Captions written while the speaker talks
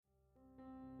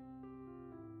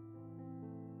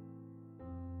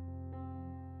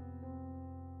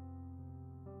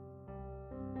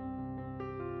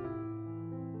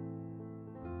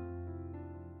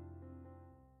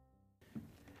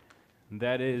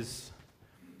That is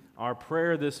our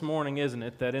prayer this morning, isn't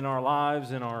it? That in our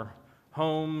lives, in our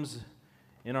homes,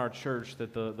 in our church,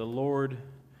 that the Lord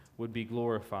would be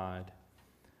glorified.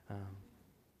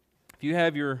 If you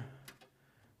have your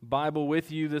Bible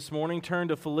with you this morning, turn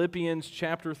to Philippians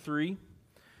chapter 3,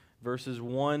 verses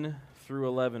 1 through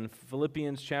 11.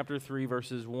 Philippians chapter 3,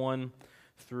 verses 1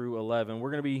 through 11.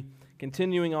 We're going to be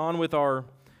continuing on with our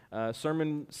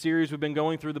sermon series we've been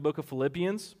going through the book of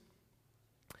Philippians.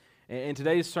 And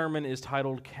today's sermon is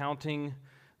titled Counting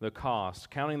the Cost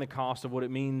of what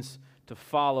it means to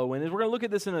follow. And we're going to look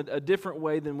at this in a different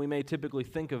way than we may typically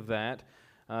think of that.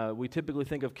 We typically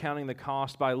think of counting the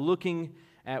cost by looking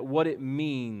at what it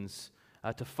means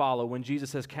to follow. When Jesus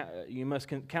says, you must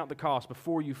count the cost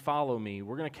before you follow me,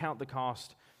 we're going to count the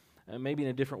cost maybe in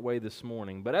a different way this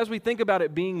morning. But as we think about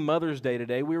it being Mother's Day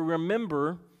today, we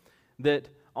remember that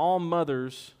all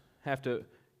mothers have to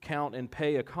count and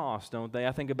pay a cost, don't they?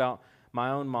 I think about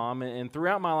my own mom, and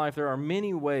throughout my life there are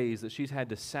many ways that she's had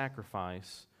to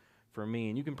sacrifice for me.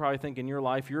 And you can probably think in your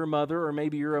life, you're a mother, or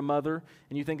maybe you're a mother,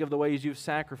 and you think of the ways you've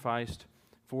sacrificed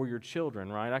for your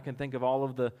children, right? I can think of all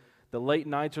of the late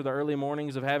nights or the early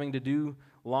mornings of having to do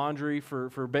laundry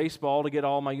for baseball to get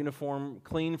all my uniform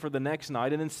clean for the next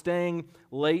night, and then staying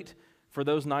late for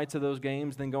those nights of those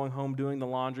games, then going home doing the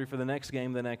laundry for the next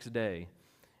game the next day.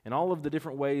 And all of the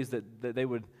different ways that they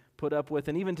would put up with.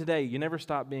 And even today, you never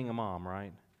stop being a mom,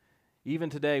 right? Even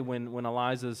today, when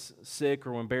Eliza's sick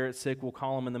or when Barrett's sick, we'll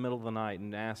call them in the middle of the night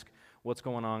and ask what's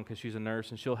going on because she's a nurse,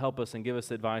 and she'll help us and give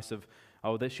us advice of,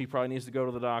 that she probably needs to go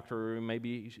to the doctor, or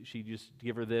maybe she just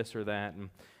give her this or that.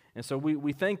 And so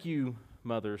we thank you,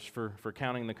 mothers, for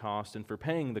counting the cost and for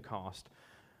paying the cost,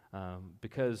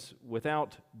 because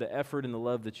without the effort and the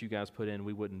love that you guys put in,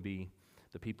 we wouldn't be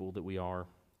the people that we are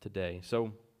today.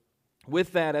 So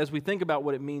with that, as we think about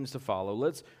what it means to follow,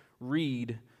 let's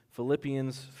read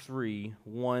Philippians 3,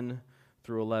 1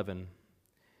 through 11.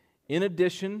 In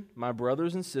addition, my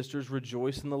brothers and sisters,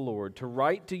 rejoice in the Lord. To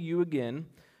write to you again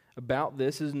about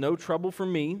this is no trouble for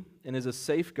me and is a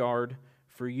safeguard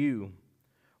for you.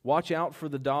 Watch out for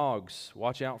the dogs.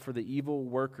 Watch out for the evil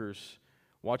workers.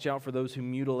 Watch out for those who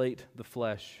mutilate the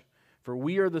flesh. For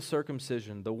we are the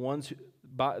circumcision, the ones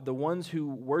who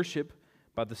worship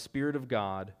by the Spirit of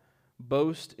God,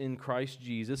 boast in Christ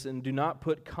Jesus, and do not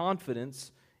put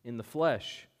confidence in the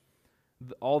flesh,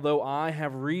 although I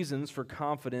have reasons for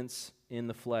confidence in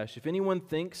the flesh. If anyone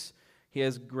thinks he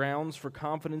has grounds for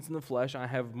confidence in the flesh, I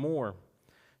have more.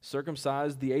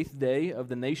 Circumcised the 8th day, of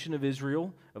the nation of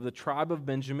Israel, of the tribe of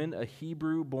Benjamin, a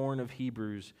Hebrew born of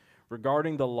Hebrews,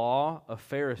 regarding the law, a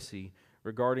Pharisee,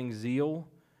 regarding zeal,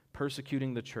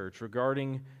 persecuting the church,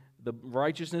 regarding the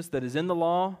righteousness that is in the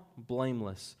law,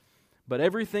 blameless. But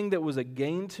everything that was a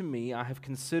gain to me I have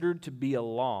considered to be a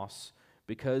loss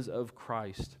because of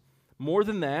Christ. More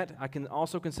than that, I can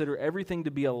also consider everything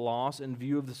to be a loss in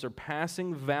view of the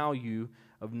surpassing value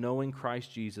of knowing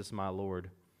Christ Jesus my Lord.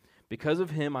 Because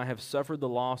of him I have suffered the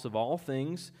loss of all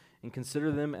things and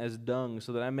consider them as dung,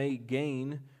 so that I may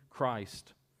gain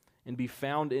Christ and be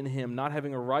found in him, not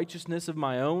having a righteousness of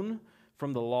my own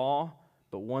from the law,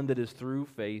 but one that is through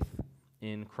faith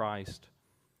in Christ.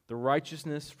 The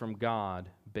righteousness from God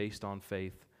based on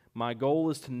faith. My goal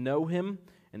is to know him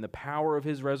and the power of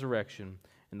his resurrection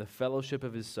and the fellowship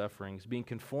of his sufferings, being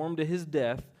conformed to his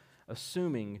death,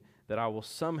 assuming that I will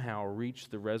somehow reach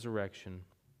the resurrection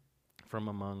from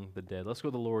among the dead. Let's go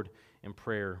to the Lord in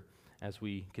prayer as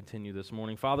we continue this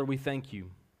morning. Father, we thank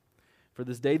you for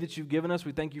this day that you've given us.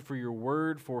 We thank you for your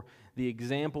word, for the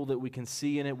example that we can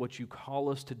see in it, what you call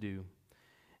us to do.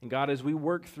 And God, as we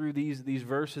work through these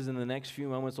verses in the next few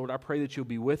moments, Lord, I pray that you'll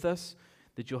be with us,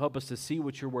 that you'll help us to see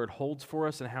what your word holds for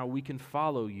us and how we can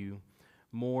follow you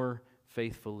more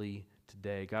faithfully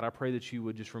today. God, I pray that you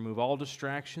would just remove all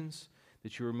distractions,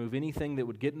 that you remove anything that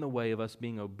would get in the way of us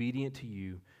being obedient to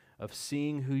you, of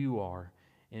seeing who you are,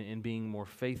 and being more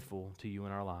faithful to you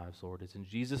in our lives, Lord. It's in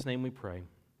Jesus' name we pray.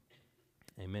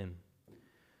 Amen.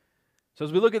 So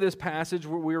as we look at this passage,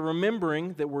 we're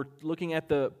remembering that we're looking at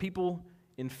the people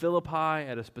in Philippi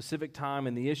at a specific time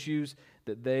and the issues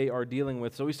that they are dealing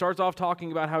with. So he starts off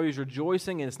talking about how he's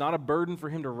rejoicing, and it's not a burden for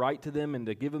him to write to them and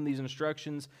to give them these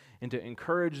instructions and to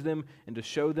encourage them and to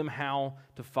show them how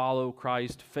to follow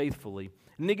Christ faithfully.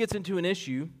 And then he gets into an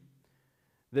issue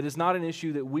that is not an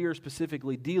issue that we are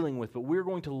specifically dealing with, but we're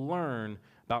going to learn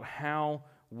about how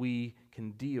we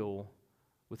can deal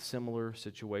with similar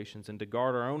situations and to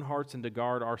guard our own hearts and to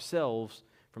guard ourselves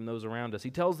from those around us.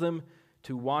 He tells them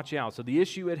to watch out. So the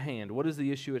issue at hand, what is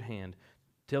the issue at hand?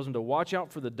 He tells them to watch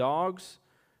out for the dogs,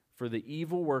 for the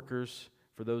evil workers,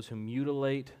 for those who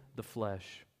mutilate the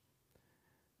flesh.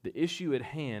 The issue at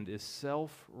hand is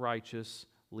self-righteous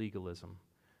legalism.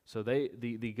 So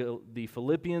the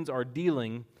Philippians are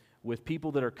dealing with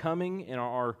people that are coming and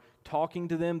are talking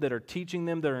to them, that are teaching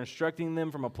them, that are instructing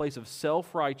them from a place of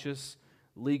self-righteous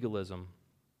legalism.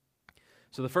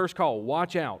 So the first call,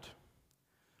 watch out.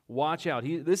 Watch out.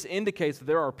 This indicates that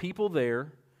there are people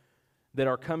there that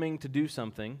are coming to do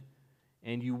something,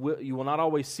 and you will not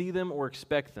always see them or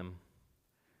expect them.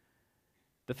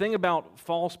 The thing about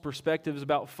false perspectives,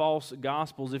 about false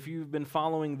gospels, if you've been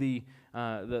following the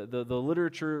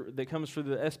literature that comes through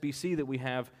the SBC that we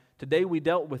have, today we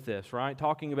dealt with this, right?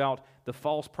 Talking about the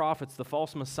false prophets, the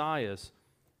false messiahs.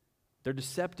 They're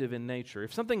deceptive in nature.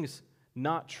 If something's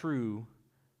not true,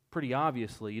 pretty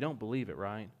obviously, you don't believe it,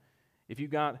 right? If you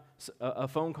got a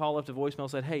phone call left a voicemail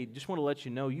said, hey, just want to let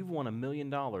you know you've won $1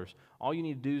 million. All you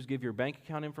need to do is give your bank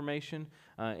account information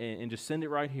and just send it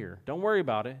right here. Don't worry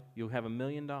about it. You'll have $1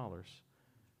 million.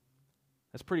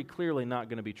 That's pretty clearly not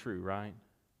going to be true, right?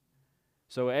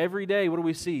 So every day, what do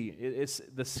we see? It's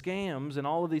the scams and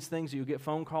all of these things that you get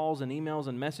phone calls and emails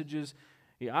and messages.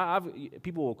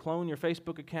 People will clone your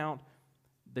Facebook account.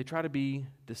 They try to be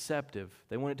deceptive.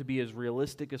 They want it to be as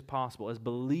realistic as possible, as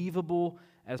believable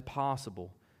as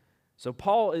possible. So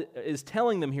Paul is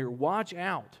telling them here, watch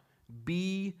out,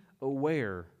 be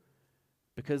aware,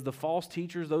 because the false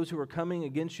teachers, those who are coming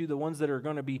against you, the ones that are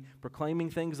going to be proclaiming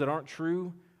things that aren't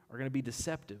true, are going to be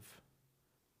deceptive.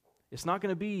 It's not going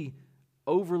to be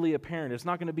overly apparent. It's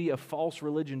not going to be a false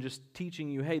religion just teaching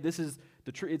you, hey, this is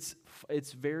the truth.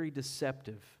 It's very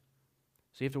deceptive.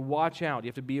 So you have to watch out. You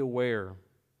have to be aware.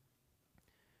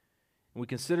 And we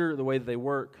consider the way that they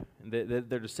work, and that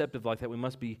they're deceptive like that. We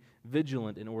must be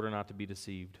vigilant in order not to be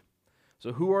deceived.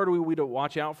 So who are we to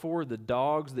watch out for? The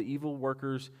dogs, the evil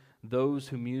workers, those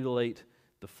who mutilate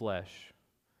the flesh.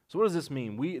 So what does this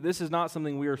mean? This is not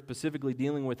something we are specifically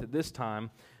dealing with at this time,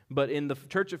 but in the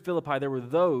church of Philippi, there were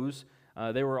those,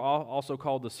 they were also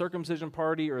called the circumcision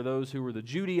party, or those who were the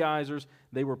Judaizers.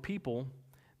 They were people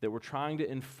that were trying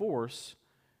to enforce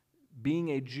being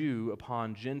a Jew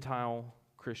upon Gentile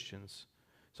Christians.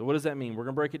 So what does that mean? We're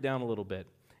going to break it down a little bit.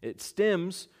 It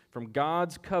stems from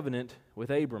God's covenant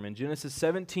with Abram. In Genesis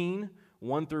 17,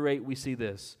 1 through 8, we see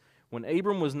this. When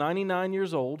Abram was 99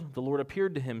 years old, the Lord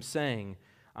appeared to him, saying,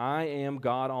 I am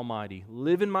God Almighty.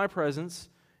 Live in my presence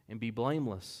and be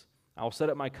blameless. I will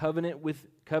set up my covenant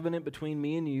between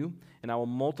me and you, and I will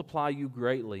multiply you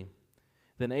greatly.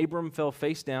 Then Abram fell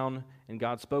face down, and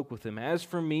God spoke with him. As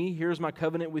for me, here's my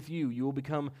covenant with you. You will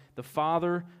become the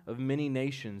father of many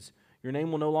nations. Your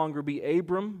name will no longer be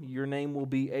Abram. Your name will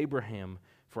be Abraham,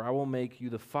 for I will make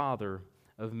you the father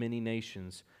of many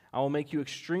nations. I will make you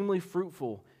extremely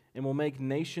fruitful, and will make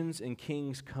nations and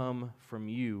kings come from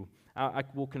you. I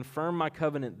will confirm my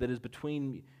covenant that is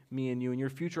between me and you and your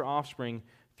future offspring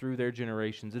through their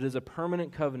generations. It is a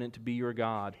permanent covenant to be your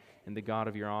God and the God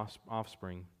of your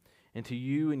offspring. And to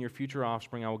you and your future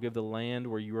offspring I will give the land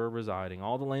where you are residing,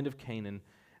 all the land of Canaan,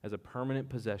 as a permanent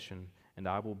possession, and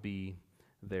I will be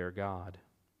their God.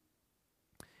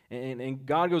 And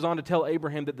God goes on to tell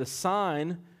Abraham that the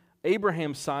sign,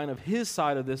 Abraham's sign of his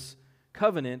side of this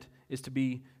covenant, is to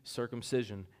be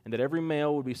circumcision, and that every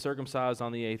male would be circumcised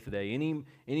on the 8th day.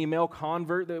 Any male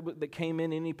convert that came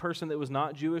in, any person that was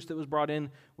not Jewish that was brought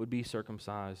in, would be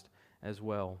circumcised as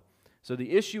well. So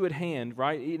the issue at hand,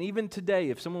 right, and even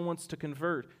today, if someone wants to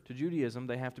convert to Judaism,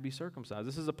 they have to be circumcised.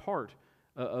 This is a part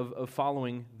of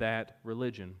following that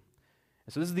religion.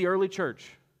 And so this is the early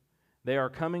church. They are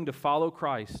coming to follow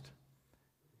Christ.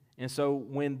 And so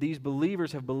when these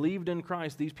believers have believed in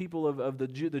Christ, these people of the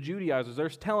Judaizers, they're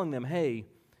telling them, hey,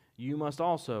 you must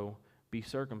also be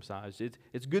circumcised.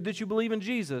 It's good that you believe in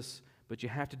Jesus, but you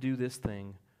have to do this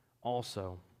thing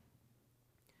also.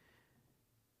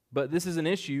 But this is an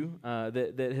issue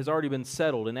that has already been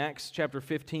settled. In Acts chapter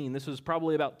 15, this was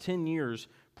probably about 10 years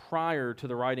prior to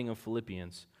the writing of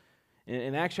Philippians.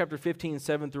 In Acts chapter 15,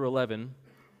 7 through 11,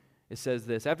 it says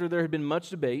this: after there had been much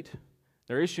debate,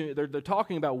 they're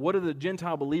talking about what do the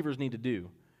Gentile believers need to do,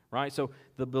 right? So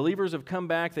the believers have come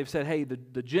back, they've said, hey,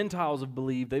 the Gentiles have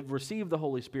believed, they've received the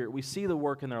Holy Spirit, we see the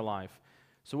work in their life.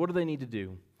 So what do they need to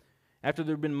do? After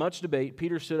there had been much debate,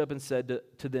 Peter stood up and said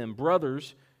to them,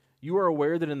 brothers, you are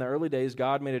aware that in the early days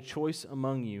God made a choice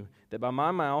among you, that by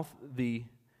my mouth the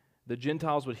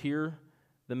Gentiles would hear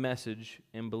the message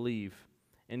and believe.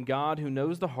 And God, who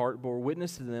knows the heart, bore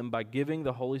witness to them by giving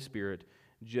the Holy Spirit,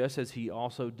 just as he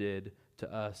also did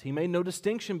to us. He made no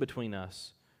distinction between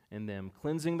us and them,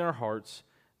 cleansing their hearts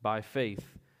by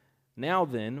faith. Now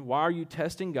then, why are you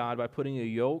testing God by putting a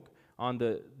yoke on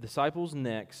the disciples'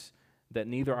 necks that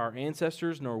neither our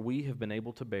ancestors nor we have been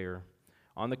able to bear?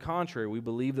 On the contrary, we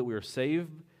believe that we are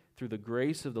saved through the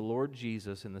grace of the Lord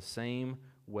Jesus in the same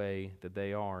way that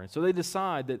they are. And so they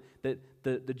decide that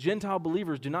the Gentile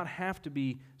believers do not have to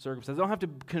be circumcised. They don't have to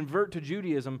convert to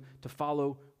Judaism to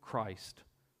follow Christ.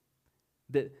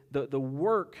 That the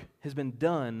work has been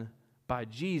done by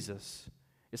Jesus.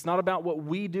 It's not about what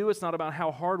we do. It's not about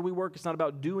how hard we work. It's not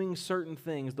about doing certain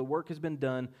things. The work has been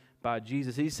done by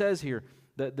Jesus. He says here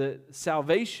that the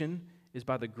salvation is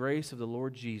by the grace of the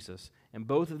Lord Jesus, and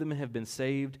both of them have been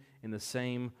saved in the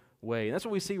same way. And that's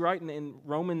what we see right in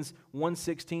Romans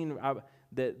 1:16,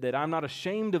 that I'm not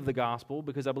ashamed of the gospel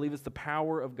because I believe it's the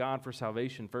power of God for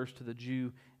salvation, first to the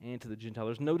Jew and to the Gentile.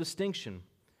 There's no distinction.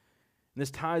 And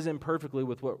this ties in perfectly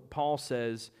with what Paul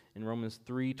says in Romans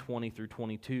 3:20 through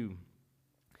 22.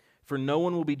 For no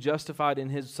one will be justified in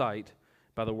his sight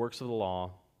by the works of the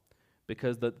law,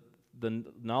 because the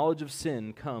knowledge of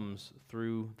sin comes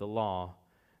through the law.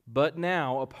 But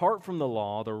now, apart from the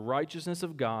law, the righteousness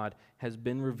of God has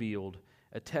been revealed,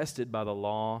 attested by the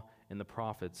law and the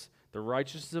prophets. The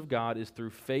righteousness of God is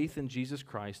through faith in Jesus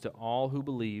Christ to all who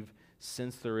believe,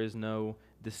 since there is no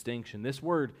distinction. This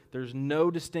word, there's no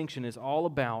distinction, is all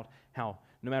about how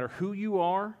no matter who you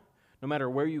are, no matter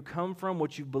where you come from,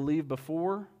 what you've believed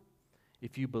before,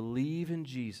 if you believe in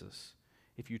Jesus,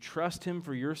 if you trust Him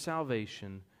for your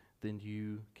salvation, then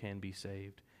you can be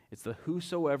saved. It's the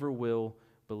whosoever will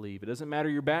believe. It doesn't matter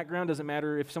your background, doesn't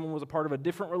matter if someone was a part of a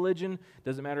different religion,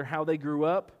 doesn't matter how they grew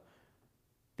up,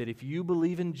 that if you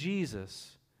believe in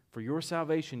Jesus for your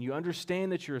salvation, you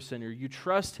understand that you're a sinner, you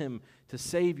trust Him to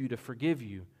save you, to forgive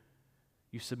you,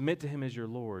 you submit to Him as your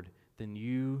Lord, then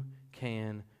you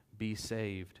can be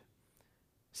saved.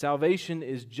 Salvation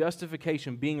is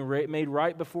justification, being made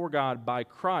right before God by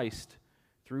Christ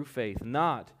through faith,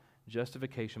 not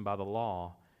justification by the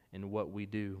law in what we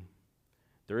do.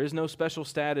 There is no special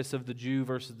status of the Jew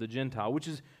versus the Gentile, which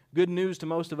is good news to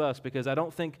most of us because I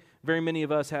don't think very many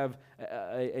of us have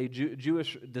a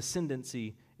Jewish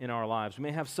descendancy in our lives. We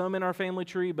may have some in our family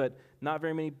tree, but not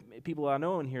very many people I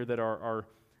know in here that are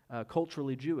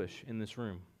culturally Jewish in this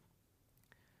room.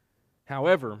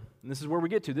 However, and this is where we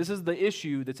get to, this is the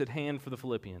issue that's at hand for the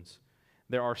Philippians.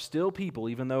 There are still people,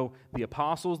 even though the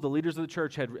apostles, the leaders of the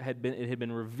church, it had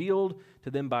been revealed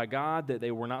to them by God that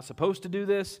they were not supposed to do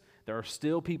this, there are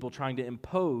still people trying to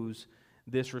impose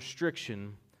this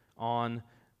restriction on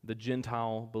the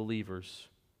Gentile believers.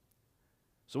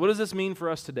 So what does this mean for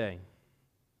us today?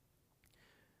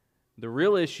 The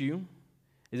real issue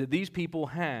is that these people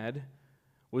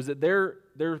was that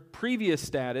their previous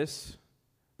status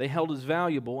they held as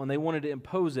valuable, and they wanted to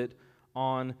impose it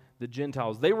on the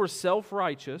Gentiles. They were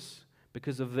self-righteous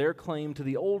because of their claim to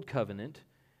the old covenant,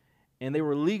 and they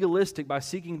were legalistic by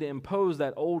seeking to impose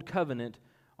that old covenant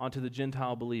onto the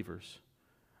Gentile believers.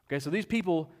 Okay, so these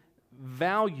people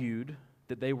valued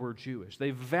that they were Jewish. They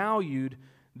valued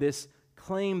this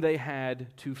claim they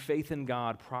had to faith in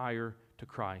God prior to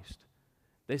Christ.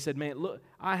 They said, man, look,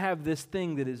 I have this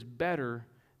thing that is better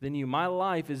than you. My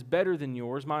life is better than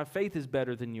yours. My faith is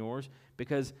better than yours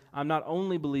because I'm not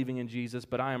only believing in Jesus,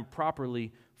 but I am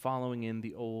properly following in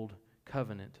the old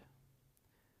covenant.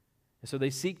 And so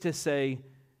they seek to say,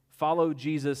 follow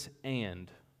Jesus and.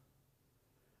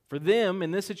 For them, in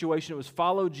this situation, it was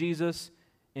follow Jesus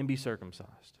and be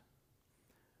circumcised.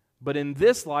 But in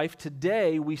this life,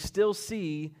 today, we still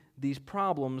see these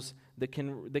problems that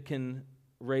can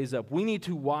raise up. We need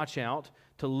to watch out,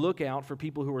 to look out for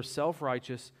people who are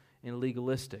self-righteous and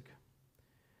legalistic.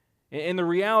 And the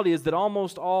reality is that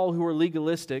almost all who are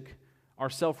legalistic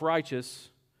are self-righteous,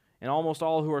 and almost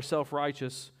all who are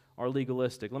self-righteous are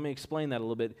legalistic. Let me explain that a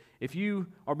little bit. If you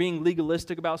are being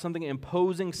legalistic about something,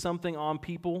 imposing something on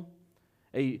people,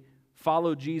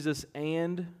 follow Jesus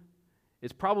and,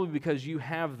 it's probably because you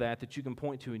have that you can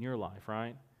point to in your life,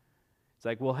 right? It's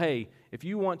like, well, hey, if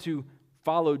you want to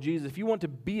follow Jesus, if you want to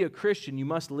be a Christian, you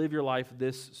must live your life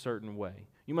this certain way.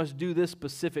 You must do this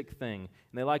specific thing.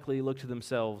 And they likely look to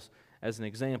themselves as an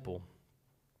example.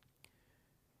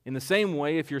 In the same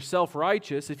way, if you're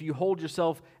self-righteous, if you hold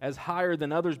yourself as higher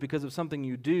than others because of something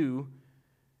you do,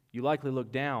 you likely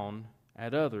look down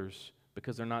at others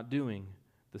because they're not doing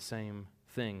the same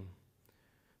thing.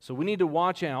 So we need to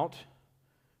watch out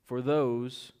for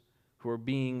those who are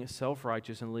being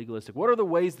self-righteous and legalistic. What are the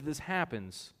ways that this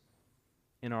happens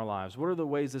in our lives? What are the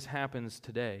ways this happens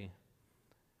today?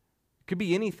 It could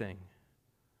be anything,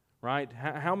 right?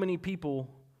 How many people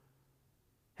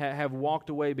have walked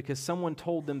away because someone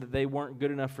told them that they weren't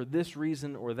good enough for this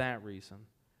reason or that reason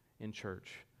in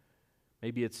church?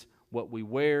 Maybe it's what we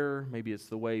wear, maybe it's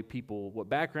the way people, what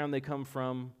background they come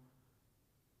from,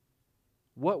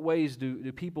 What ways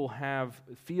do people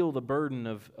feel the burden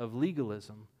of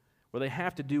legalism, where they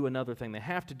have to do another thing, they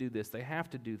have to do this, they have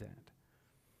to do that?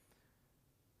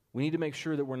 We need to make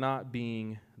sure that we're not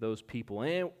being those people.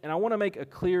 And I want to make a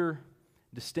clear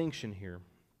distinction here.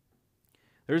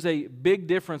 There's a big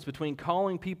difference between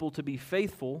calling people to be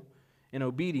faithful and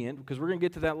obedient, because we're going to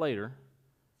get to that later.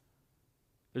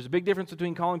 There's a big difference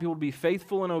between calling people to be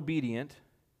faithful and obedient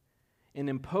and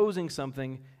imposing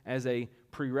something as a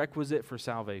prerequisite for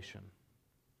salvation.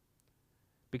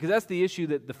 Because that's the issue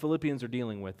that the Philippians are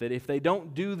dealing with, that if they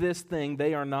don't do this thing,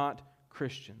 they are not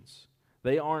Christians.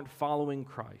 They aren't following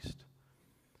Christ.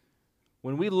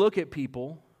 When we look at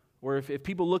people, or if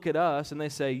people look at us and they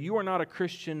say, you are not a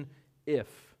Christian if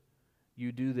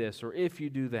you do this or if you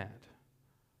do that,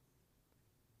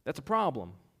 that's a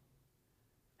problem.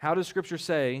 How does Scripture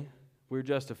say we're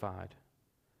justified?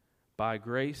 By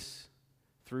grace,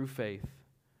 through faith,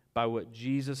 by what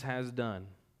Jesus has done.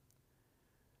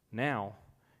 Now,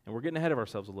 and we're getting ahead of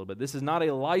ourselves a little bit, this is not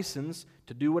a license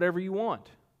to do whatever you want.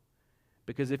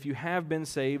 Because if you have been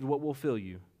saved, what will fill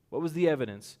you? What was the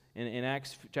evidence in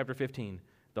Acts chapter 15?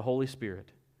 The Holy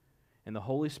Spirit. And the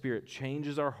Holy Spirit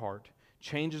changes our heart,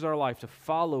 changes our life to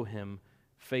follow Him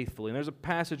faithfully. And there's a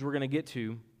passage we're going to get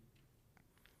to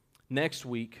next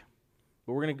week,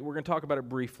 but we're going to talk about it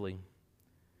briefly.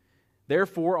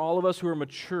 Therefore, all of us who are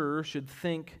mature should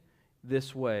think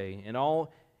this way.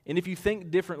 And if you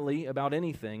think differently about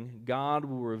anything, God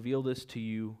will reveal this to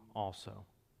you also.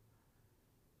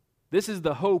 This is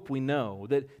the hope we know,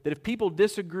 that if people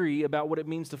disagree about what it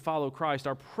means to follow Christ,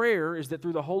 our prayer is that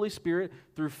through the Holy Spirit,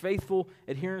 through faithful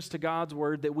adherence to God's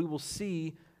Word, that we will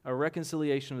see a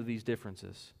reconciliation of these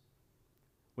differences.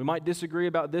 We might disagree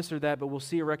about this or that, but we'll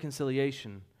see a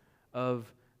reconciliation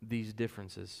of these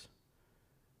differences.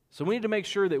 So we need to make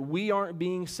sure that we aren't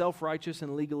being self-righteous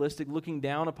and legalistic, looking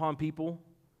down upon people,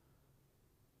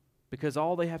 because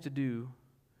all they have to do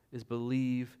is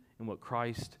believe in what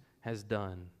Christ has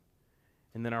done.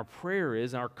 And then our prayer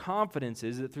is, our confidence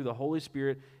is that through the Holy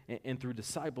Spirit and through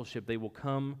discipleship, they will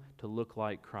come to look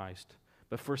like Christ.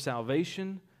 But for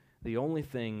salvation, the only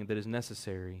thing that is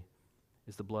necessary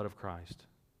is the blood of Christ.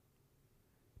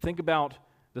 Think about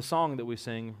the song that we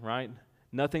sing, right?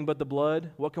 Nothing but the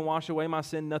blood. What can wash away my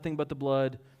sin? Nothing but the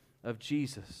blood of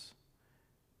Jesus.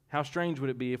 How strange would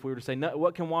it be if we were to say,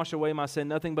 what can wash away my sin?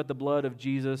 Nothing but the blood of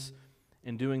Jesus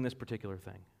in doing this particular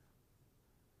thing.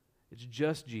 It's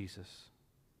just Jesus.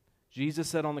 Jesus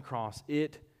said on the cross,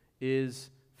 it is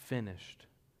finished.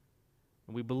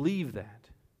 And we believe that.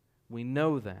 We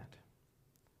know that.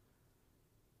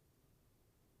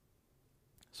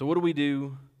 So what do we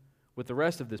do with the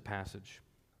rest of this passage?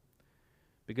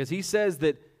 Because he says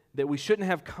that we shouldn't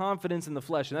have confidence in the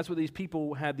flesh, and that's what these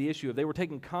people had the issue of. They were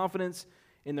taking confidence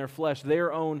in their flesh,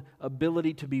 their own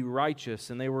ability to be righteous,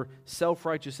 and they were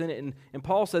self-righteous in it. And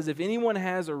Paul says, if anyone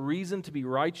has a reason to be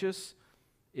righteous,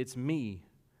 it's me,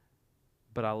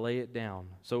 but I lay it down.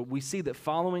 So we see that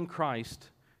following Christ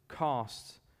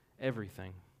costs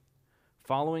everything.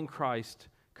 Following Christ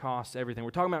costs everything.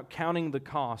 We're talking about counting the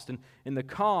cost, and the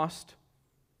cost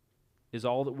is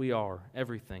all that we are,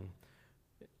 everything.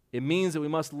 It means that we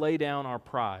must lay down our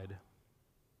pride.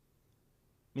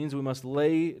 It means we must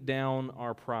lay down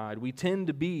our pride. We tend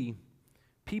to be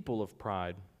people of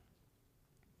pride.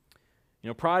 You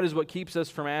know, pride is what keeps us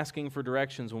from asking for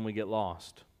directions when we get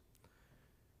lost.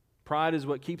 Pride is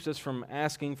what keeps us from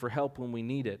asking for help when we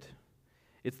need it.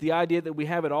 It's the idea that we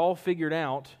have it all figured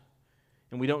out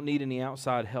and we don't need any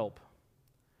outside help.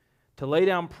 To lay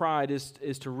down pride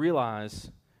is to realize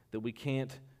that we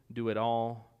can't do it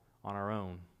all on our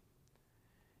own.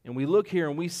 And we look here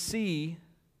and we see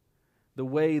the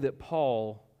way that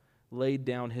Paul laid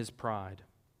down his pride.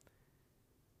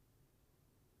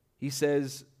 He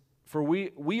says, for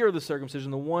we are the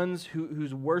circumcision, the ones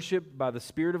whose worship by the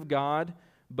Spirit of God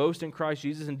boast in Christ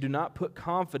Jesus and do not put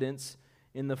confidence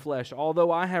in the flesh.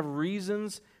 Although I have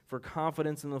reasons for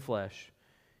confidence in the flesh.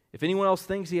 If anyone else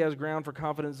thinks he has ground for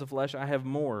confidence in the flesh, I have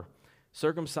more.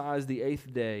 Circumcised the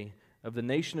 8th day, of the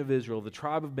nation of Israel, the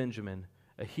tribe of Benjamin,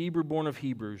 a Hebrew born of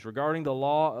Hebrews, regarding the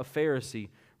law, a Pharisee,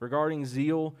 regarding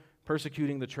zeal,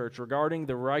 persecuting the church, regarding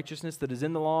the righteousness that is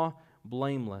in the law,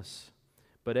 blameless.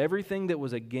 But everything that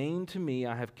was a gain to me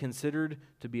I have considered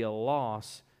to be a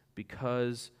loss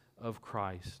because of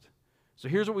Christ. So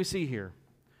here's what we see here.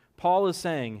 Paul is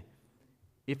saying,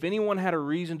 if anyone had a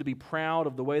reason to be proud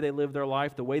of the way they lived their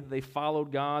life, the way that they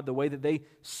followed God, the way that they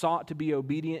sought to be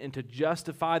obedient and to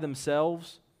justify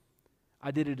themselves,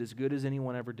 I did it as good as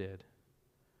anyone ever did.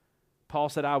 Paul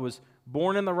said, I was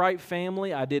born in the right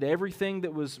family. I did everything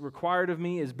that was required of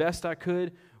me as best I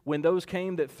could. when those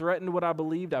came that threatened what I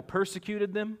believed, I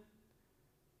persecuted them.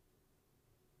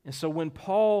 And so when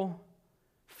Paul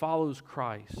follows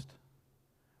Christ,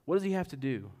 what does he have to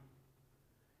do?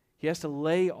 He has to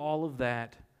lay all of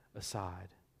that aside,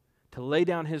 to lay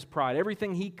down his pride.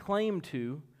 Everything he claimed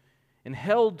to and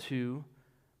held to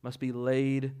must be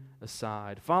laid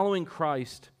aside. Following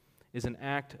Christ is an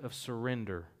act of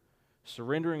surrender.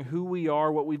 Surrendering who we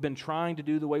are, what we've been trying to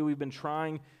do, the way we've been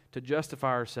trying to justify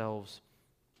ourselves,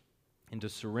 and to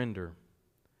surrender.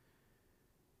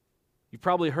 You've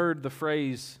probably heard the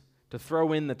phrase, to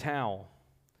throw in the towel.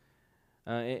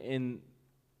 And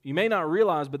you may not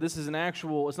realize, but this is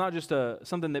it's not just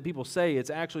something that people say, it's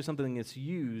actually something that's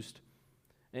used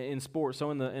in sports.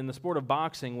 So in the sport of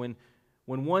boxing,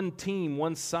 when one team,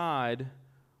 one side,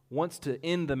 wants to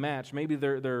end the match, maybe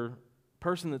their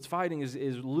person that's fighting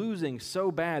is losing so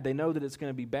bad, they know that it's going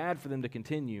to be bad for them to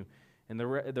continue, and the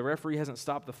referee hasn't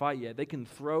stopped the fight yet, they can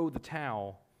throw the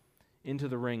towel into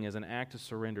the ring as an act of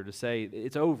surrender, to say,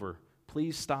 it's over,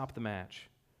 please stop the match.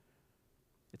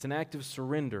 It's an act of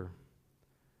surrender.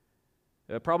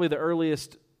 Probably the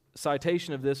earliest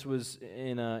citation of this was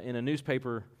in a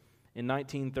newspaper in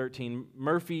 1913.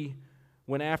 Murphy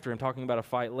went after him, talking about a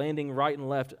fight, landing right and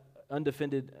left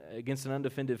undefended against an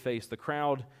undefended face. The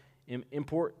crowd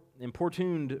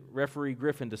importuned referee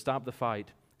Griffin to stop the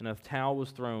fight, and a towel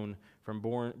was thrown from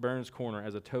Burns' corner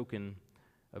as a token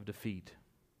of defeat.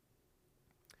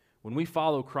 When we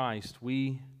follow Christ,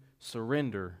 we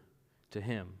surrender to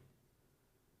Him.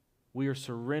 We are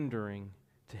surrendering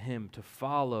to Him, to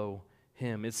follow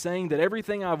Him. It's saying that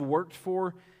everything I've worked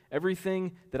for,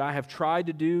 everything that I have tried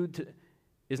to do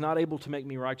is not able to make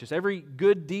me righteous. Every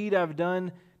good deed I've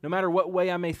done, no matter what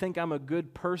way I may think I'm a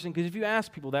good person, because if you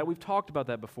ask people that, we've talked about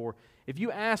that before, if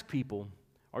you ask people,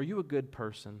 are you a good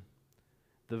person?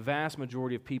 The vast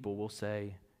majority of people will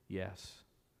say yes.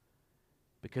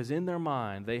 Because in their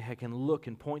mind, they can look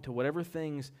and point to whatever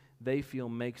things they feel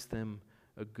makes them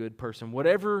a good person.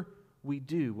 Whatever we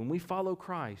do, when we follow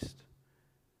Christ,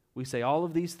 we say all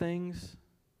of these things,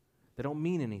 they don't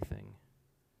mean anything.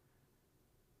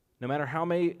 No matter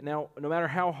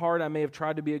how hard I may have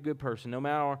tried to be a good person, no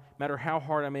matter how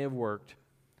hard I may have worked,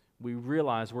 we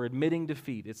realize we're admitting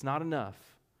defeat. It's not enough.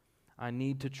 I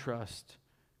need to trust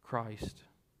Christ.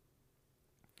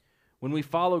 When we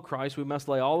follow Christ, we must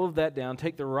lay all of that down,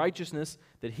 take the righteousness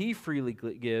that He freely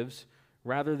gives,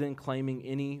 rather than claiming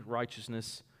any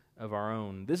righteousness of our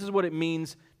own. This is what it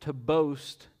means to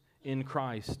boast in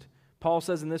Christ. Paul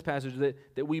says in this passage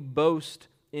that we boast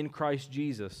in Christ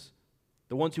Jesus.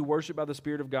 The ones who worship by the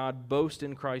Spirit of God boast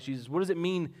in Christ Jesus. What does it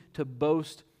mean to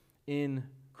boast in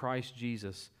Christ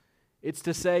Jesus? It's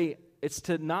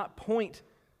to not point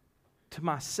to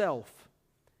myself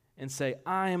and say,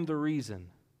 I am the reason.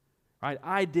 Right?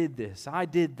 I did this. I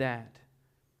did that.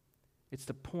 It's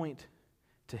to point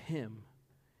to Him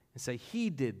and say,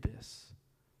 He did this.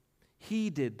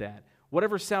 He did that.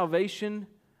 Whatever salvation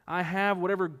I have,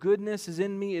 whatever goodness is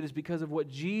in me, it is because of what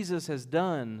Jesus has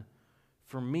done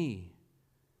for me.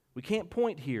 We can't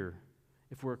point here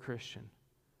if we're a Christian.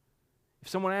 If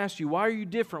someone asks you, why are you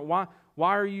different? Why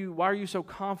are you so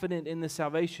confident in this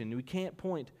salvation? We can't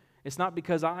point. It's not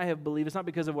because I have believed. It's not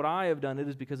because of what I have done. It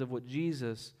is because of what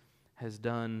Jesus has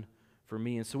done for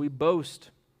me. And so we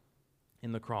boast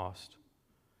in the cross.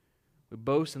 We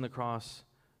boast in the cross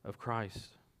of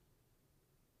Christ.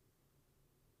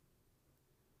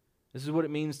 This is what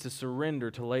it means to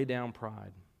surrender, to lay down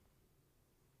pride.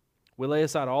 We lay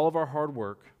aside all of our hard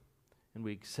work and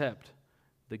we accept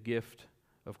the gift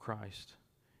of Christ.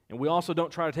 And we also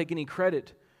don't try to take any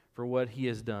credit for what He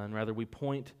has done. Rather, we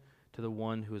point to the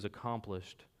one who has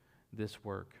accomplished this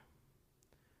work.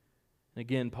 And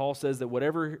again, Paul says that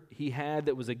whatever he had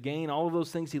that was a gain, all of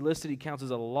those things he listed, he counts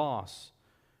as a loss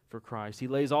for Christ. He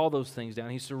lays all those things down.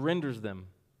 He surrenders them.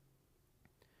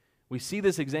 We see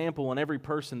this example in every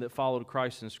person that followed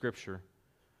Christ in Scripture.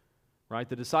 Right?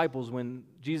 The disciples, when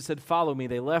Jesus said, follow me,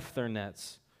 they left their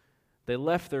nets. They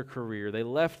left their career. They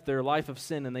left their life of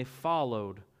sin, and they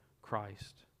followed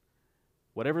Christ.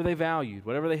 Whatever they valued,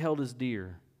 whatever they held as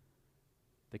dear,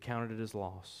 they counted it as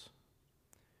loss.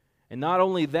 And not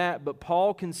only that, but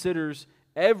Paul considers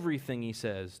everything he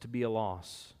says to be a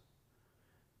loss.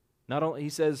 He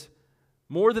says,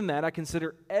 more than that, I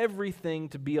consider everything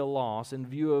to be a loss in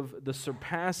view of the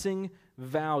surpassing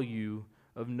value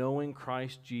of knowing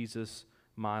Christ Jesus,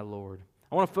 my Lord.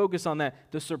 I want to focus on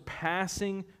that, the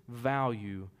surpassing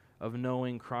value of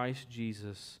knowing Christ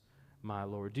Jesus, my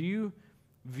Lord. Do you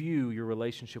view your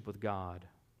relationship with God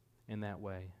in that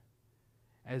way?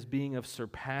 As being of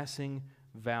surpassing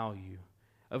value,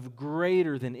 of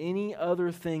greater than any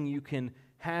other thing you can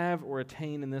have or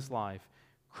attain in this life,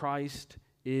 Christ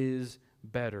is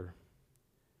better.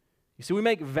 You see, we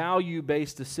make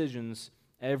value-based decisions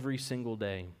every single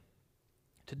day.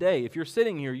 Today, if you're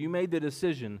sitting here, you made the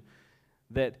decision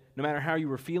that no matter how you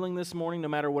were feeling this morning, no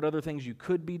matter what other things you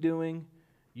could be doing,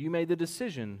 you made the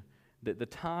decision that the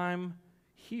time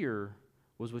here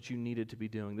was what you needed to be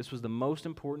doing. This was the most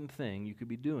important thing you could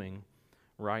be doing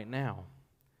right now.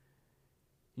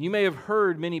 You may have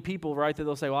heard many people, right, that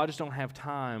they'll say, well, I just don't have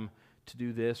time to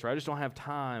do this, or I just don't have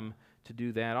time to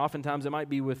do that. Oftentimes it might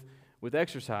be with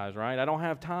exercise, right? I don't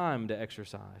have time to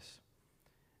exercise.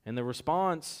 And the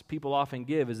response people often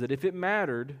give is that if it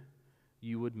mattered,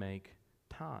 you would make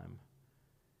time.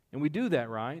 And we do that,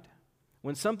 right?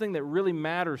 When something that really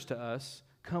matters to us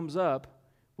comes up,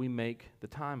 we make the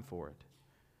time for it.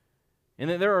 And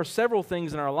then there are several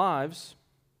things in our lives.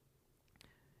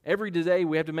 Every day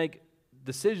we have to make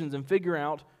decisions and figure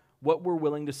out what we're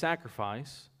willing to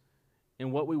sacrifice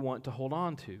and what we want to hold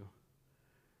on to.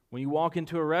 When you walk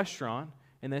into a restaurant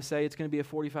and they say it's going to be a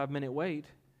 45-minute wait,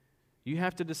 you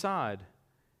have to decide,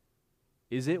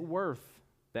 is it worth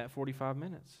that 45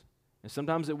 minutes? And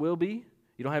sometimes it will be.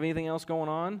 You don't have anything else going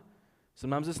on.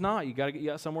 Sometimes it's not. You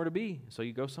got somewhere to be, so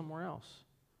you go somewhere else.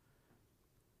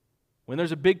 When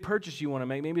there's a big purchase you want to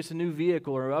make, maybe it's a new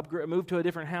vehicle or upgrade, move to a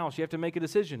different house, you have to make a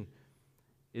decision.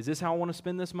 Is this how I want to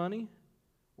spend this money?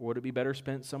 Or would it be better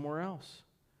spent somewhere else?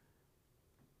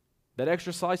 That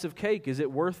extra slice of cake, is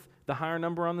it worth the higher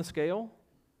number on the scale?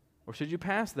 Or should you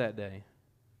pass that day?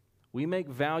 We make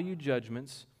value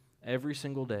judgments every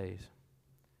single day.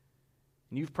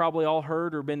 And you've probably all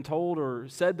heard or been told or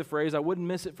said the phrase, I wouldn't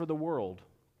miss it for the world.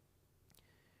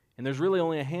 And there's really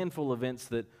only a handful of events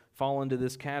that fall into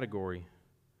this category.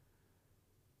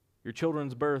 Your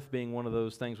children's birth being one of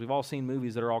those things. We've all seen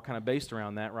movies that are all kind of based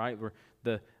around that, right? Where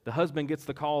the husband gets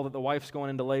the call that the wife's going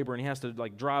into labor and he has to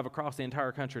drive across the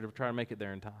entire country to try to make it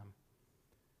there in time.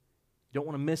 You don't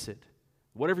want to miss it.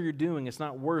 Whatever you're doing, it's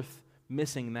not worth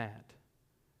missing that.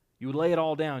 You would lay it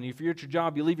all down. If you're at your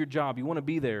job, you leave your job. You want to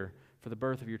be there for the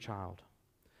birth of your child.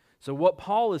 So what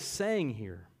Paul is saying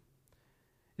here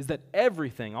is that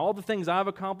everything, all the things I've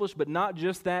accomplished, but not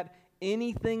just that,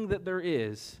 anything that there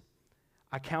is,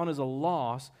 I count as a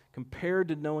loss compared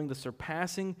to knowing the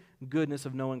surpassing goodness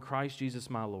of knowing Christ Jesus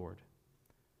my Lord.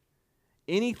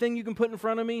 Anything you can put in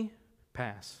front of me,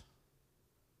 pass.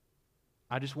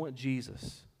 I just want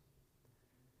Jesus.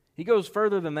 He goes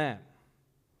further than that.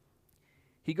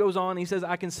 He goes on, he says,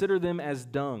 I consider them as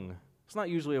dung. It's not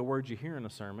usually a word you hear in a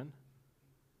sermon.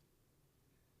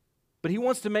 But he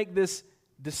wants to make this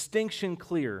distinction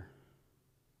clear.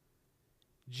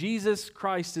 Jesus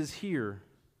Christ is here.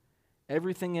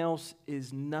 Everything else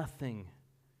is nothing.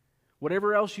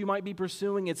 Whatever else you might be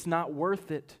pursuing, it's not worth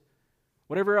it.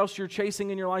 Whatever else you're chasing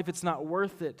in your life, it's not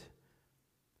worth it.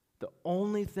 The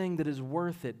only thing that is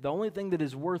worth it, the only thing that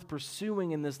is worth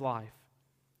pursuing in this life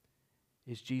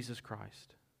is Jesus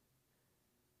Christ.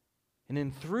 And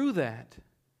then through that,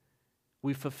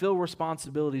 we fulfill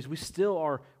responsibilities. We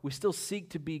still seek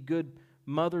to be good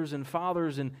mothers and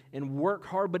fathers and work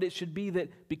hard, but it should be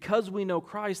that because we know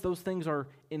Christ, those things are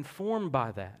informed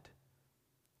by that.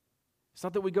 It's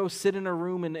not that we go sit in a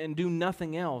room and do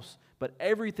nothing else, but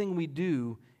everything we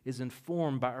do is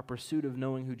informed by our pursuit of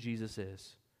knowing who Jesus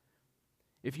is.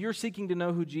 If you're seeking to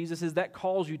know who Jesus is, that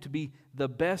calls you to be the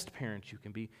best parent you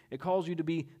can be. It calls you to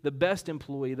be the best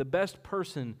employee, the best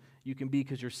person you can be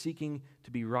because you're seeking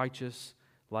to be righteous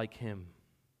like Him.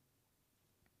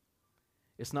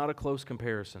 It's not a close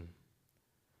comparison.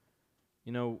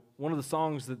 You know, one of the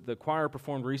songs that the choir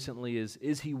performed recently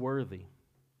is He Worthy?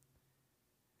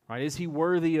 Right? Is He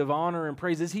worthy of honor and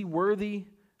praise? Is He worthy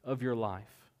of your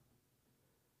life?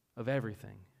 Of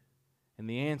everything? And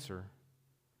the answer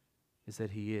is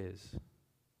that He is.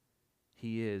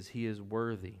 He is. He is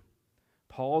worthy.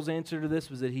 Paul's answer to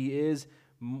this was that He is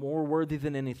more worthy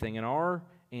than anything, and our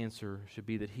answer should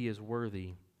be that He is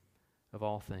worthy of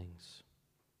all things.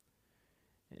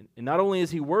 And not only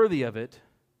is He worthy of it,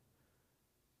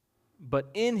 but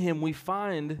in Him we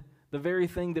find the very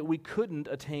thing that we couldn't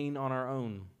attain on our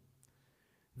own.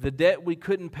 The debt we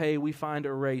couldn't pay, we find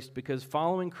erased because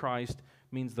following Christ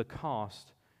means the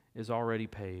cost is already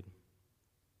paid.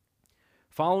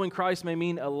 Following Christ may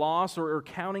mean a loss or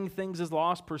counting things as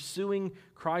loss, pursuing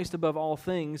Christ above all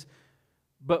things,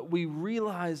 but we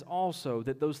realize also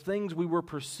that those things we were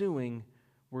pursuing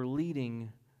were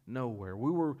leading nowhere.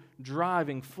 We were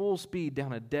driving full speed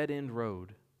down a dead-end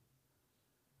road.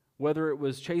 Whether it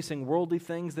was chasing worldly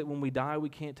things that when we die we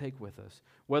can't take with us,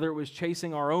 whether it was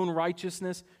chasing our own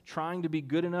righteousness, trying to be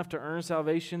good enough to earn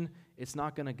salvation, it's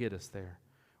not going to get us there.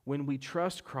 When we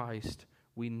trust Christ,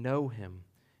 we know him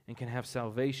and can have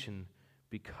salvation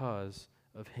because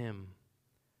of him.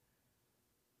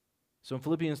 So in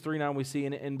Philippians 3:9 we see,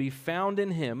 and be found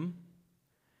in him,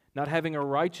 not having a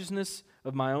righteousness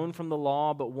of my own from the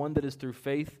law, but one that is through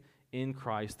faith in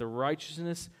Christ, the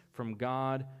righteousness from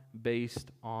God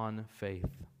based on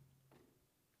faith.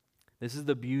 This is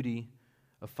the beauty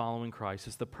of following Christ.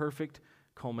 It's the perfect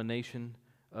culmination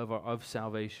of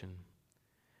salvation.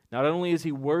 Not only is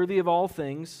he worthy of all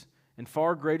things and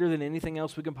far greater than anything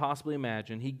else we can possibly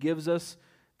imagine, he gives us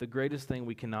the greatest thing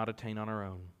we cannot attain on our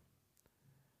own.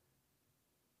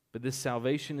 But this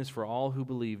salvation is for all who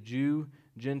believe, Jew,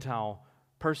 Gentile,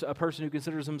 a person who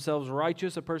considers themselves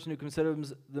righteous, a person who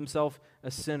considers themselves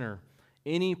a sinner.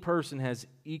 Any person has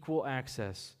equal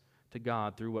access to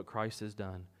God through what Christ has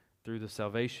done, through the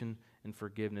salvation and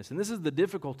forgiveness. And this is the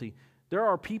difficulty. There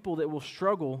are people that will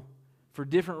struggle for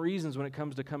different reasons when it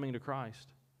comes to coming to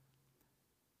Christ.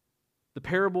 The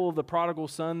parable of the prodigal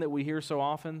son that we hear so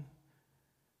often,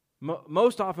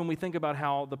 most often we think about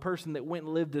how the person that went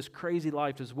and lived this crazy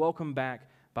life is welcomed back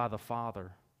by the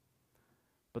father.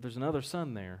 But there's another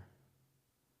son there.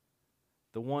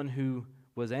 The one who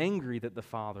was angry that the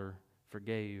father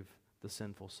forgave the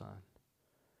sinful son.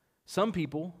 Some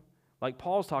people, like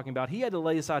Paul's talking about, he had to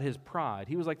lay aside his pride.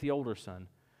 He was like the older son.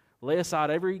 Lay aside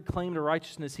every claim to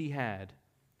righteousness he had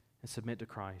and submit to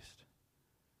Christ.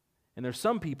 And there's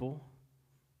some people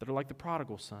that are like the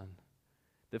prodigal son,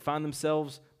 that find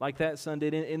themselves like that son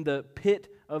did in the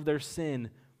pit of their sin,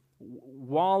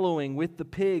 wallowing with the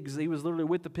pigs. He was literally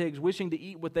with the pigs, wishing to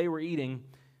eat what they were eating.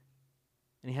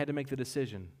 And he had to make the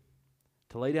decision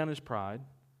to lay down his pride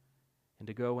and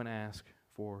to go and ask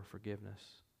for forgiveness.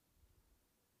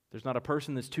 There's not a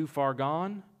person that's too far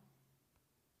gone.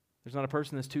 There's not a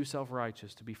person that's too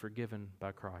self-righteous to be forgiven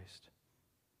by Christ.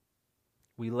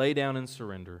 We lay down and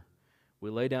surrender. We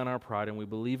lay down our pride and we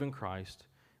believe in Christ.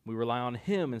 We rely on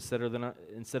him instead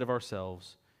of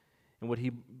ourselves. And what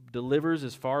he delivers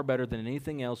is far better than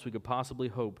anything else we could possibly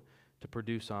hope to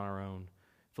produce on our own.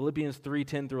 Philippians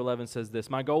 3:10-11 says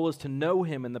this, "My goal is to know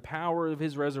him and the power of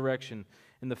his resurrection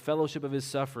and the fellowship of his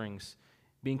sufferings,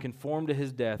 being conformed to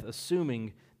his death,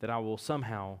 assuming that I will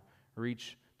somehow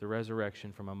reach the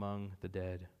resurrection from among the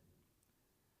dead."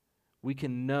 We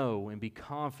can know and be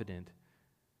confident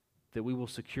that we will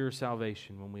secure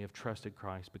salvation when we have trusted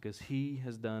Christ because he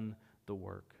has done the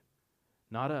work.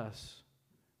 Not us,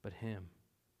 but him.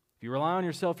 If you rely on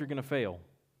yourself, you're going to fail.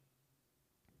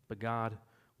 But God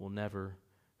will never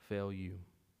fail you.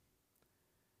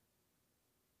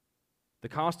 The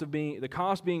cost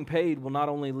being paid will not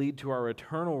only lead to our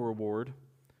eternal reward,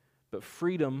 but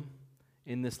freedom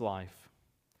in this life.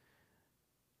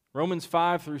 Romans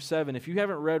 5-7, if you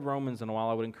haven't read Romans in a while,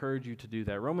 I would encourage you to do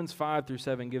that. Romans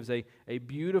 5-7 gives a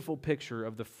beautiful picture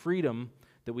of the freedom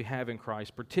that we have in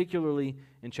Christ, particularly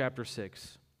in chapter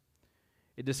 6.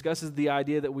 It discusses the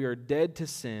idea that we are dead to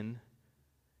sin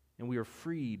and we are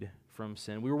freed from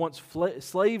sin. We were once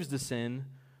slaves to sin,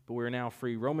 but we are now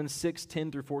free. Romans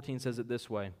 6:10-14 says it this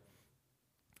way.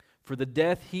 "For the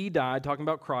death he died," talking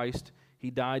about Christ,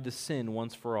 "he died to sin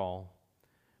once for all.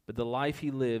 But the life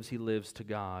he lives to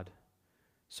God.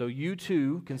 So you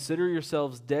too consider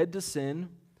yourselves dead to sin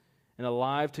and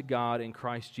alive to God in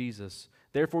Christ Jesus.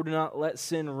 Therefore do not let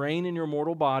sin reign in your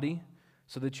mortal body,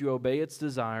 so that you obey its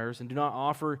desires, and do not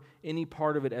offer any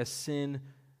part of it to sin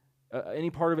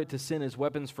as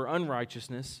weapons for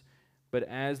unrighteousness, but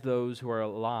as those who are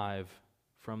alive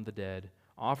from the dead.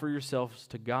 Offer yourselves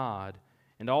to God,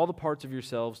 and all the parts of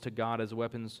yourselves to God as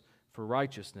weapons for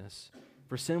righteousness.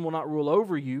 For sin will not rule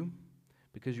over you,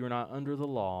 because you are not under the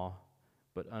law,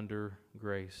 but under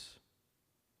grace."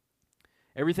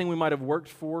 Everything we might have worked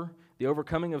for, the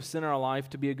overcoming of sin in our life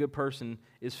to be a good person,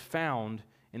 is found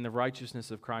in the righteousness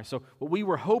of Christ. So what we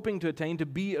were hoping to attain, to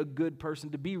be a good person,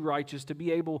 to be righteous, to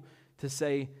be able to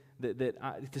say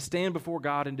to stand before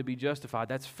God and to be justified,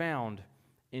 that's found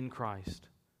in Christ.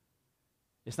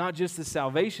 It's not just the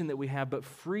salvation that we have, but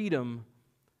freedom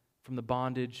from the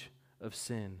bondage of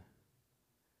sin.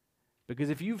 Because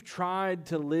if you've tried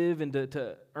to live and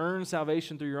to earn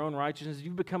salvation through your own righteousness,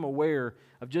 you've become aware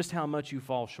of just how much you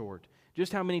fall short,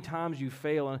 just how many times you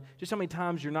fail, and just how many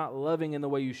times you're not loving in the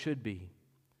way you should be.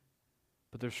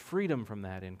 But there's freedom from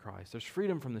that in Christ. There's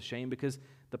freedom from the shame because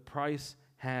the price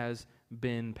has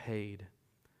been paid.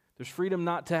 There's freedom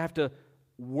not to have to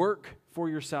work for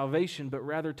your salvation, but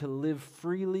rather to live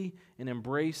freely and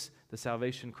embrace the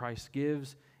salvation Christ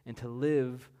gives and to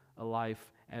live a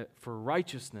life for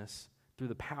righteousness through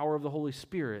the power of the Holy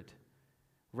Spirit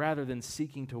rather than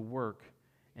seeking to work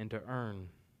and to earn.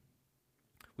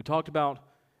 We talked about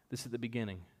this at the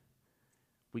beginning.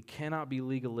 We cannot be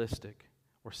legalistic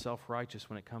or self-righteous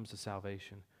when it comes to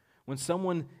salvation. When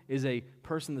someone is a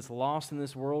person that's lost in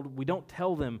this world, we don't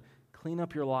tell them, clean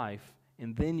up your life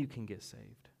and then you can get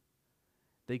saved.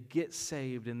 They get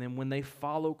saved, and then when they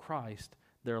follow Christ,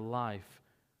 their life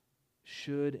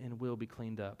should and will be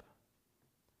cleaned up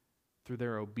through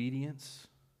their obedience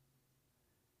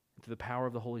and through the power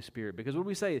of the Holy Spirit. Because what do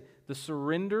we say? The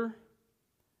surrender,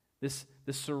 this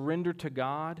surrender to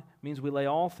God means we lay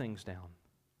all things down.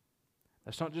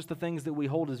 That's not just the things that we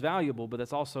hold as valuable, but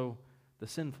that's also the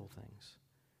sinful things.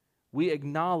 We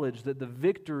acknowledge that the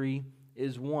victory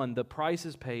is won, the price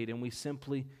is paid, and we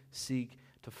simply seek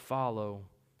to follow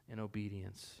in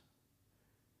obedience.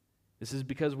 This is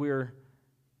because we are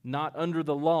not under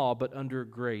the law, but under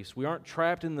grace. We aren't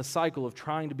trapped in the cycle of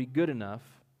trying to be good enough.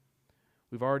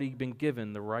 We've already been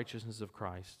given the righteousness of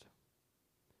Christ.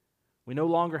 We no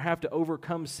longer have to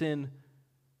overcome sin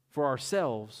for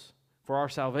ourselves, for our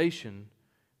salvation.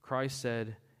 Christ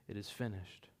said, "It is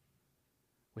finished."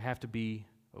 We have to be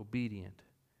obedient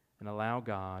and allow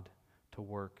God to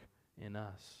work in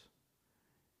us.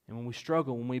 And when we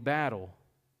struggle, when we battle,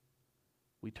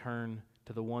 we turn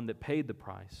to the one that paid the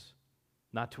price,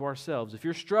 not to ourselves. If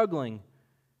you're struggling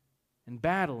and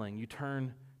battling, you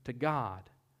turn to God,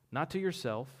 not to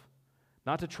yourself,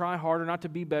 not to try harder, not to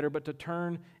be better, but to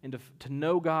turn and to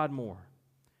know God more,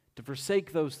 to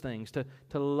forsake those things, to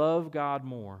love God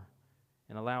more,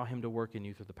 and allow Him to work in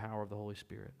you through the power of the Holy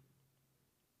Spirit.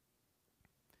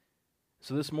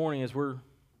 So this morning, as we're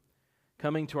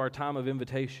coming to our time of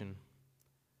invitation,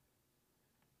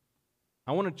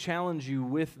 I want to challenge you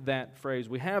with that phrase.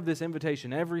 We have this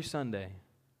invitation every Sunday.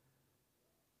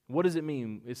 What does it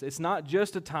mean? It's not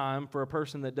just a time for a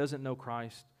person that doesn't know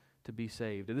Christ to be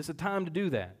saved. It's a time to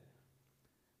do that.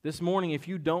 This morning, if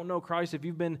you don't know Christ, if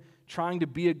you've been trying to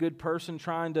be a good person,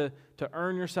 trying to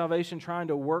earn your salvation, trying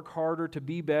to work harder to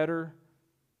be better,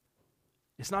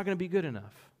 it's not going to be good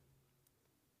enough.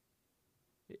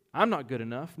 I'm not good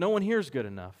enough. No one here is good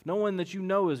enough. No one that you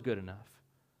know is good enough.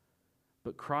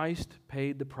 But Christ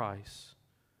paid the price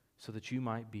so that you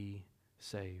might be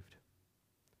saved.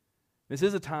 This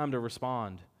is a time to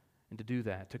respond and to do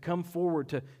that, to come forward,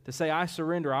 to say, I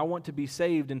surrender, I want to be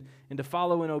saved, and to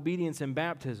follow in obedience in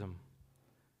baptism.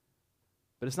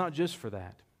 But it's not just for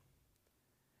that.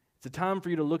 It's a time for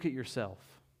you to look at yourself,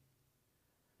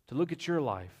 to look at your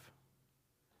life,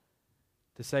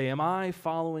 to say, am I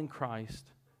following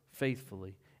Christ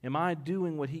faithfully? Am I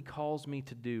doing what He calls me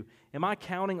to do? Am I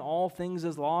counting all things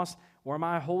as loss, or am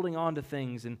I holding on to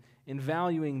things and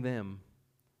valuing them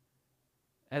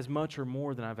as much or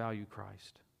more than I value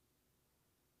Christ?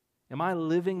 Am I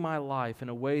living my life in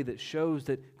a way that shows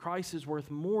that Christ is worth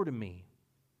more to me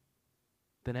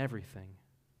than everything?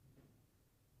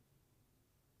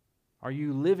 Are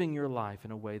you living your life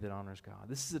in a way that honors God?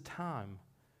 This is a time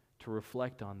to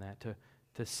reflect on that, to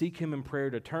seek Him in prayer,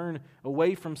 to turn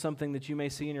away from something that you may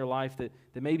see in your life that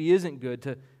maybe isn't good,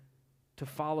 to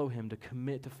follow Him, to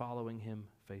commit to following Him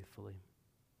faithfully.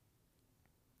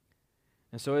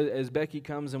 And so as Becky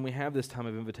comes and we have this time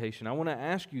of invitation, I want to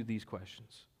ask you these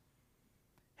questions.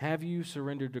 Have you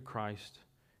surrendered to Christ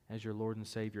as your Lord and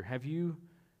Savior? Have you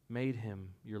made Him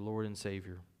your Lord and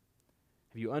Savior?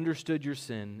 Have you understood your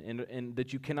sin and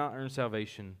that you cannot earn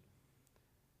salvation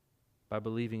by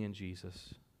believing in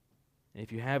Jesus? And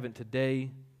if you haven't,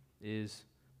 today is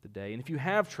the day. And if you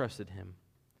have trusted Him,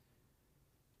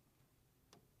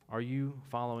 are you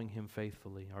following Him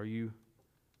faithfully? Are you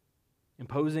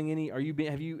imposing any?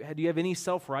 Do you have any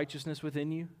self-righteousness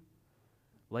within you?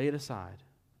 Lay it aside.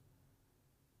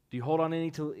 Do you hold on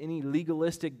to any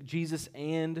legalistic Jesus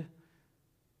and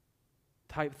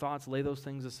type thoughts? Lay those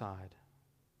things aside.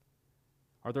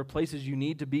 Are there places you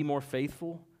need to be more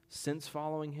faithful since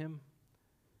following Him?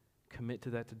 Commit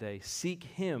to that today. Seek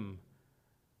Him.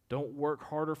 Don't work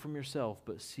harder from yourself,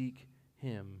 but seek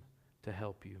Him to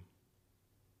help you.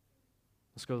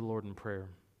 Let's go to the Lord in prayer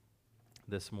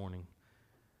this morning.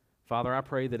 Father, I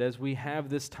pray that as we have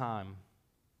this time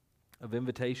of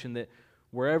invitation, that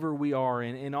wherever we are,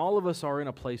 and all of us are in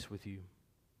a place with You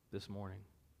this morning.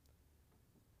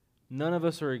 None of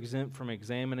us are exempt from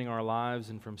examining our lives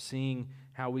and from seeing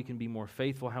how we can be more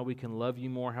faithful, how we can love You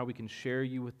more, how we can share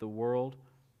You with the world.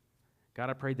 God,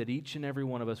 I pray that each and every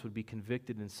one of us would be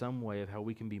convicted in some way of how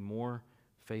we can be more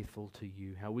faithful to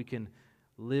You, how we can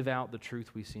live out the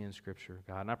truth we see in Scripture,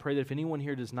 God. And I pray that if anyone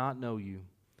here does not know You,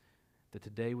 that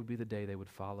today would be the day they would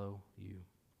follow You.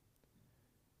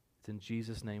 It's in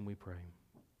Jesus' name we pray.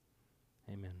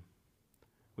 Amen.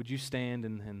 Would you stand,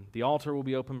 and the altar will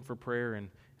be open for prayer, and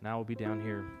I will be down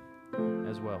here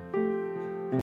as well.